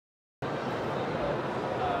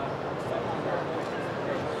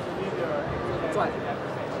right.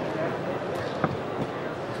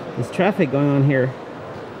 There's traffic going on here.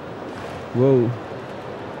 Whoa.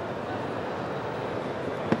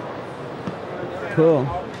 Cool.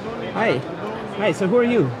 Hi. Hi, so who are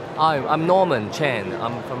you? I'm Norman Chen.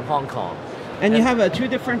 I'm from Hong Kong. And you have two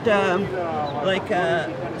different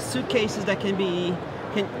suitcases that can be...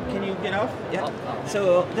 Can you get off? Yeah.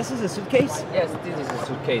 So this is a suitcase? Yes, this is a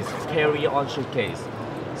suitcase, carry-on suitcase.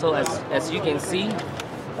 So as you can see,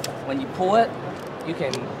 when you pull it, you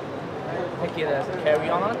can take it as a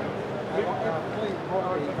carry-on.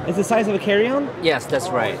 It's the size of a carry-on? Yes, that's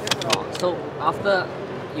right. So after,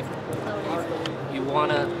 if you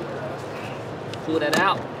wanna pull that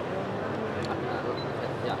out,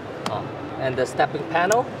 and the stepping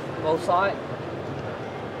panel, both sides.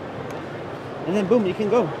 And then boom, you can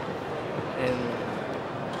go. And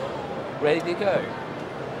ready to go.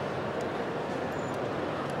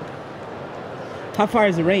 How far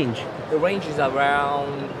is the range? The range is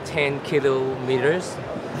around 10 kilometers.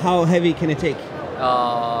 How heavy can it take?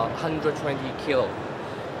 120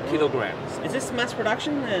 kilograms. Is this mass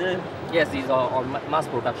production? Yes, these are on mass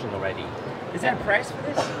production already. Is there a price for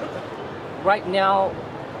this? Right now,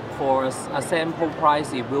 for a sample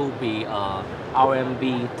price, it will be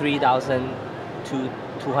RMB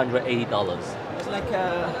 $3,280. It's like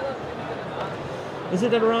is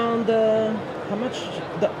it around how much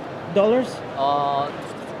dollars?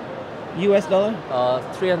 US dollar?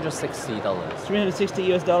 $360. 360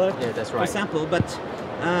 US dollar. Yeah, that's right. For sample, but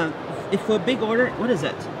if for a big order, what is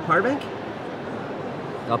that? Power bank?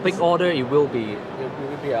 A big order, it will be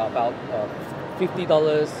about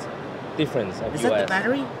 $50 difference of Is US. that the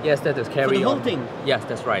battery? Yes, that is carry For the whole on. thing? Yes,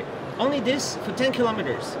 that's right. Only this for 10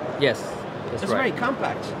 kilometers? Yes, that's It's right. very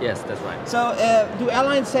compact. Yes, that's right. So do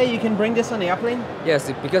airlines say you can bring this on the airplane?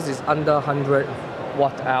 Yes, because it's under 100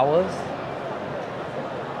 watt hours.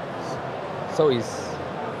 So it's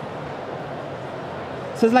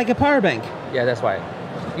like a power bank. Yeah, that's right.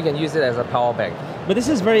 You can use it as a power bank. But this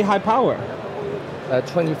is very high power.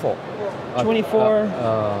 24. 24.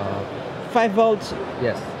 5 volts.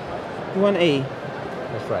 Yes, 1A.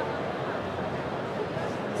 that's right.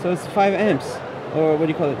 So it's 5 amps, or what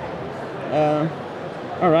do you call it?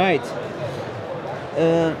 All right.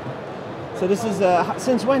 So this is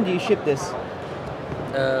since when do you ship this?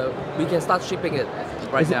 We can start shipping it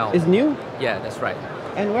right now. Is new? Yeah, that's right.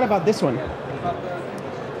 And what about this one?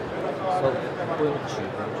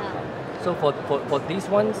 So for these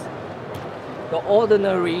ones, the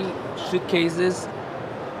ordinary suitcases,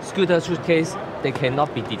 scooter suitcase, they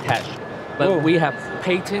cannot be detached. But Whoa. we have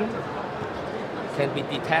patent can be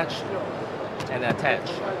detached and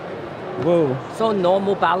attached. Whoa. So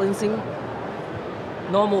normal balancing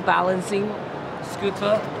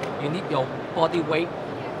scooter, you need your body weight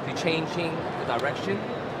to changing the direction.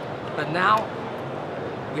 But now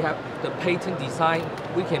we have the patent design,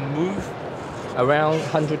 we can move around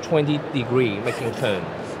 120 degree making turns.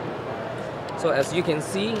 So as you can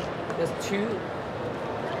see, there's two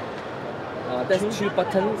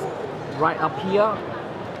buttons right up here.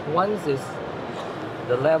 One is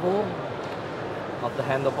the level of the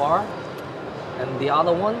handlebar, and the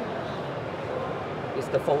other one is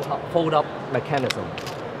the fold up mechanism.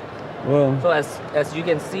 Whoa. So as you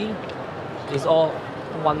can see, it's all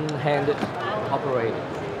one-handed operated.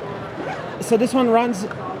 So this one runs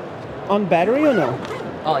on battery or no?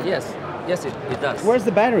 Oh yes, it does. Where's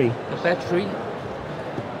the battery? The battery?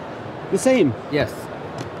 The same. Yes.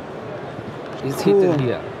 It's Cool. hidden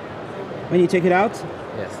here. When you take it out?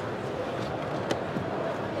 Yes.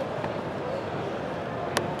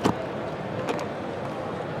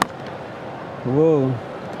 Whoa.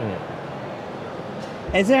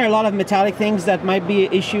 Is there a lot of metallic things that might be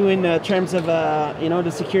an issue in terms of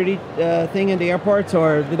the security thing in the airports,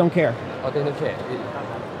 or they don't care? Oh, they don't care.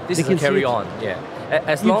 This They is can a see carry it? on. Yeah.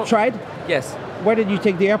 As You've long. tried? Yes. Where did you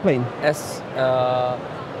take the airplane? As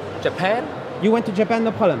Japan. You went to Japan,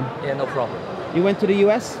 no problem. Yeah, no problem. You went to the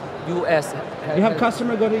US? US. You have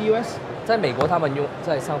customer go to the US? 在美国他们用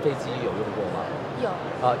在上飞机有用过吗？有。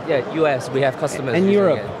Yeah, US we have customers. And using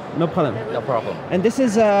Europe, it. no problem. No problem. And this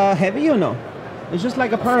is heavy or no? It's just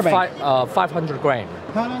like a power bank. 500 grams.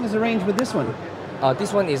 How long is the range with this one?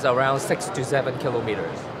 This one is around 6 to 7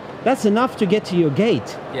 kilometers. That's enough to get to your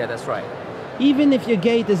gate. Yeah, that's right. Even if your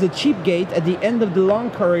gate is a cheap gate at the end of the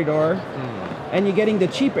long corridor, and you're getting the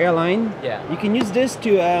cheap airline, Yeah. you can use this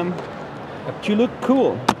to look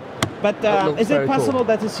cool. But is it possible cool.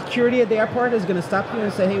 that the security at the airport is going to stop you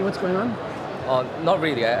and say, hey, what's going on? Not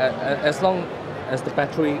really. As long as the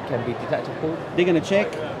battery can be detachable. They're going to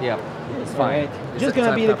check? Yeah, it's fine. Right. Just going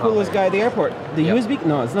to be the coolest guy at the airport. The Yeah. USB?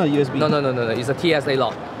 No, it's not USB. No. It's a TSA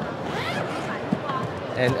lock.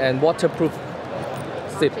 and waterproof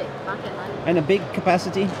zip. And a big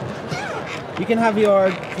capacity. You can have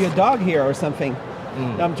your dog here or something.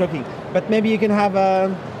 No, I'm joking. But maybe you can have a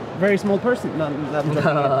very small person. No, I'm joking.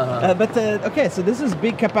 Okay, so this is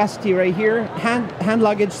big capacity right here. Hand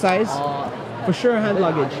luggage size. For sure, hand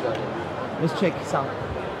luggage. Let's check.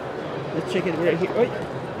 Let's check it right here. Wait.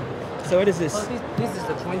 So what is this? So this is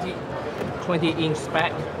the 20-inch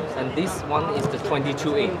spec, and this one is the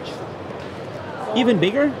 22-inch. Even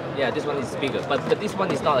bigger? Yeah, this one is bigger, but this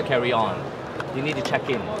one is not a carry-on. You need to check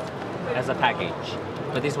in as a package.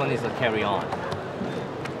 But this one is a carry-on.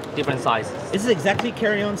 Different sizes. This is exactly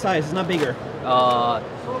carry-on size. It's not bigger.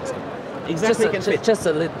 Exactly, can fit. Just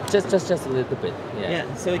a little bit. Yeah.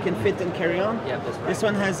 Yeah, so it can fit and carry on. Yeah, that's right. This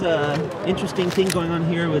one has a interesting thing going on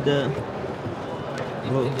here with the.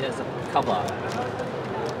 It has a cover.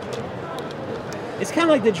 It's kind of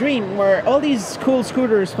like the dream where all these cool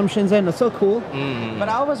scooters from Shenzhen are so cool, but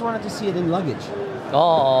I always wanted to see it in luggage.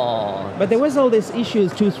 Oh. But there was all these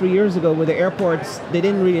issues 2-3 years ago with the airports. They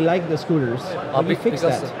didn't really like the scooters. We fixed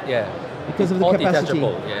that. Yeah. Because of the capacity.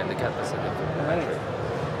 Detachable. Yeah, the capacity. Right.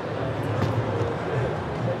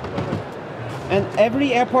 And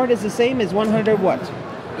every airport is the same, is 100 watt.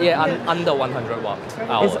 Yeah, under 100 watt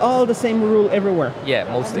hours. It's all the same rule everywhere. Yeah,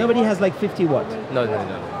 mostly. Nobody has like 50 watt. No.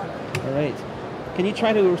 All right. Can you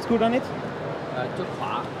try to scoot on it?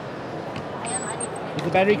 Is the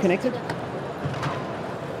battery connected?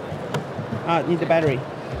 Need the battery.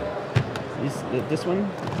 This one.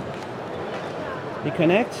 You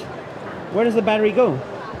connect. Where does the battery go?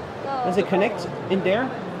 Does it connect in there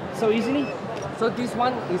so easily? So this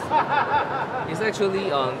one is actually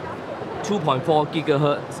 2.4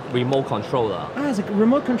 gigahertz remote controller. It's a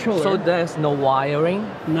remote controller. So there's no wiring.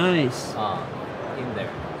 Nice. In there.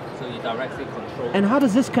 So you directly control. And how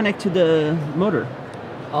does this connect to the motor?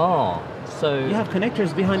 Oh, so you have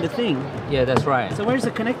connectors behind the thing. Yeah, that's right. So where's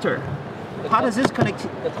the connector? How does this connect?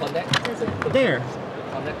 The connector there. The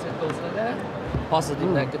connector goes in there. Positive,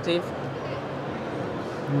 negative.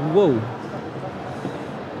 Whoa.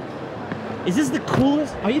 Is this the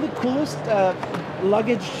coolest? Are you the coolest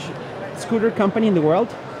luggage scooter company in the world?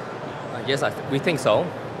 Yes, we think so.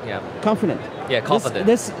 Yeah. Confident. Yeah, confident.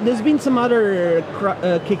 There's been some other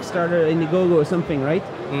Kickstarter, Indiegogo or something, right?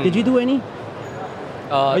 Did you do any?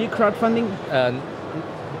 Are you crowdfunding?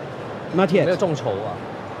 Not yet. 没有众筹啊，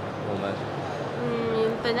我们。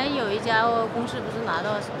本来有一家公司不是拿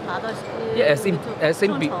到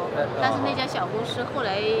SMB 众筹，但是那家小公司后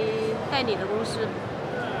来代理的公司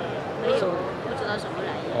没有，不知道什么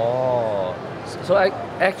原因。哦 ，so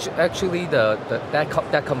actually that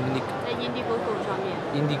company 在 Indiegogo 上面。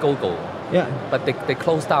Indiegogo. Yeah. But they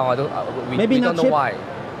closed down. Maybe we don't know why.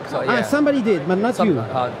 So yeah. Somebody did, but not you.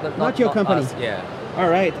 Not your company. Us, yeah. All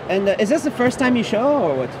right. And is this the first time you show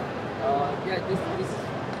or what? Yeah, this is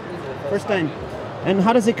the first time. And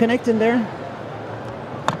how does it connect in there?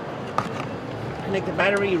 Connect the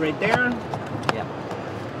battery right there. Yeah.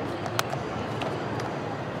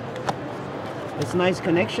 It's a nice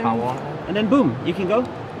connection. Power. And then boom, you can go.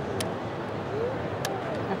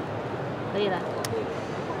 可以了。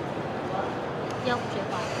要学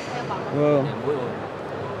滑，要滑吗？ Whoa.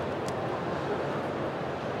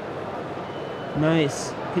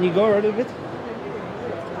 Nice. Can you go a little bit?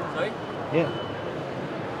 Sorry? Yeah.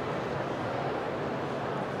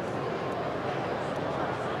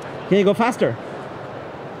 Can you go faster?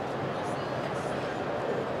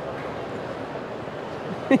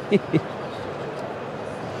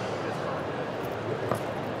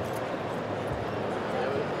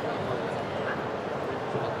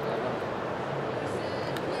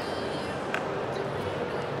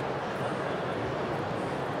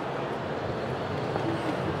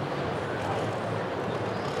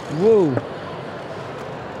 Whoa.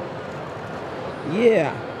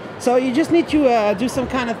 Yeah. So you just need to do some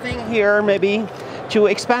kind of thing here, maybe, to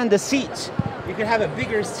expand the seat. You could have a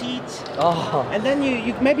bigger seat. Oh. And then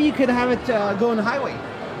maybe you could have it go on the highway.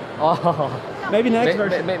 Oh. Maybe next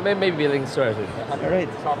version. Maybe link version. All right.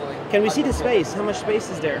 Can we see the space? How much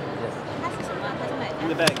space is there? Yes. In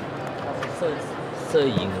the bag. So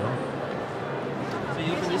you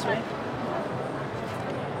open this way?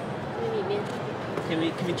 Can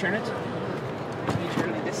we turn it? Can you turn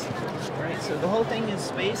it like this? All right. So the whole thing is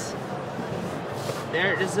space.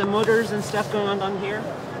 There is the motors and stuff going on down here.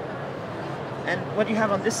 And what do you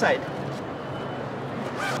have on this side?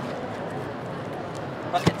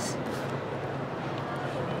 Buckets.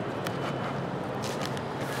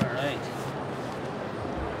 All right.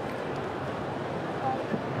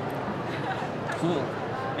 Cool.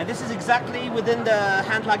 And this is exactly within the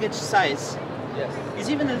hand luggage size. Yes. It's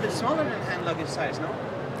even a little bit smaller than hand luggage size, no?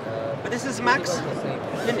 But this is max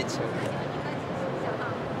limit.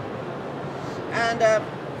 And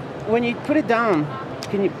when you put it down,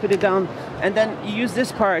 can you put it down and then you use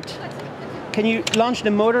this part? Can you launch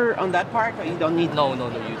the motor on that part, or you don't need? No, you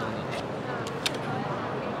don't need.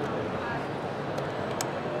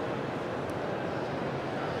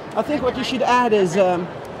 I think what you should add is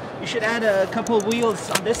you should add a couple of wheels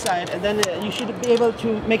on this side, and then you should be able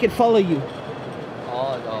to make it follow you.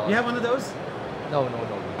 Oh. You have one of those? No.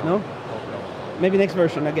 No? Maybe next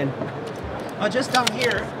version again. Oh, just down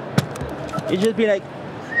here, it just be like,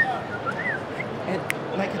 and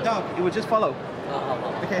like a dog. It would just follow.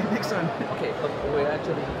 Okay, next one. Okay, but we're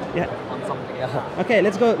actually on something else. Okay,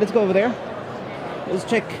 let's go over there. Let's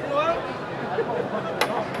check.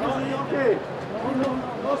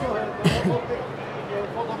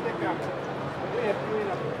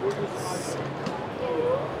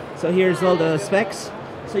 So here's all the specs.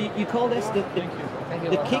 So you call this the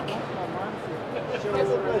kick?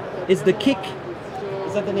 Is the kick?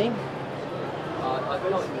 Is that the name?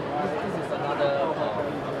 No, this is another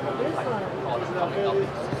coming up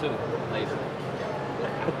soon later.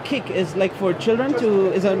 A kick is like for children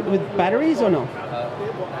to, is it with batteries or no?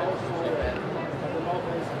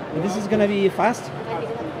 This is gonna be fast?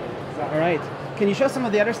 All right. Can you show some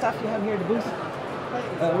of the other stuff you have here at the booth?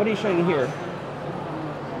 What are you showing here?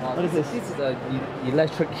 What is this? This is the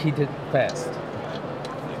electric heated vest.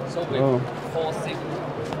 So with 4 seats,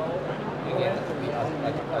 you can be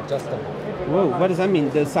adjustable. Whoa, what does that mean?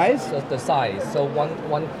 The size? The size. So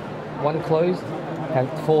one clothes has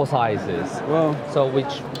 4 sizes. Whoa. So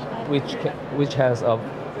which has a.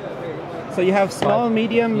 So you have small,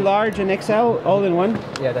 medium, large, and XL all in one?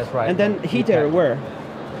 Yeah, that's right. And then heater where?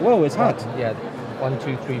 Whoa, it's hot. Yeah, 1,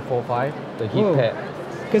 2, 3, 4, 5. The heat pad.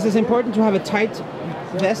 Because it's important to have a tight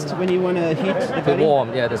vest when you want to heat the body.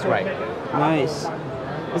 Warm, yeah, that's right. Nice.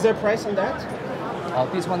 Is there a price on that?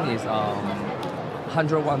 This one is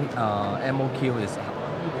 101 MOQ is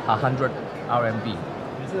 100 RMB.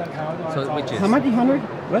 So which is how much? 100?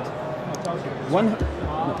 What? One.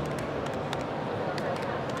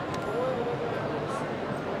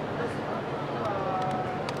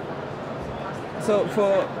 So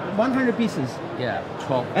for 100 pieces. Yeah,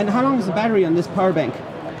 12. And how long is the battery on this power bank?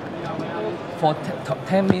 For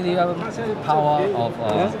 10 milliamp power of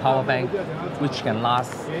power bank, which can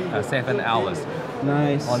last 7 hours.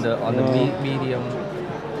 Nice. On the medium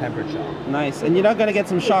temperature. Nice. And you're not gonna get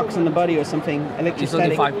some shocks on the body or something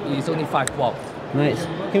electrostatic. It's only 5 watts. Nice.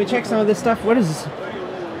 Can we check some of this stuff? What is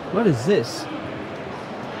this?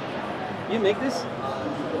 You make this?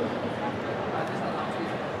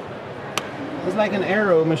 It's like an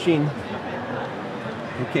aero machine.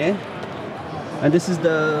 Okay. And this is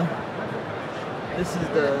the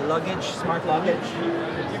luggage, smart luggage.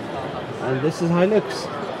 And this is how it looks.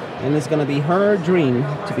 And it's gonna be her dream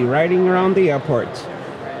to be riding around the airport.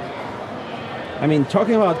 I mean,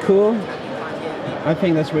 talking about cool, I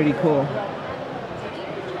think that's really cool.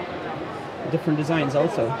 Different designs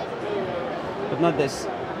also, but not this.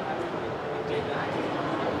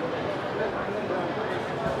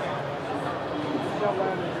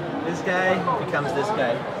 This guy becomes this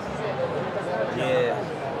guy.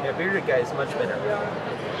 Yeah, bearded guy is much better.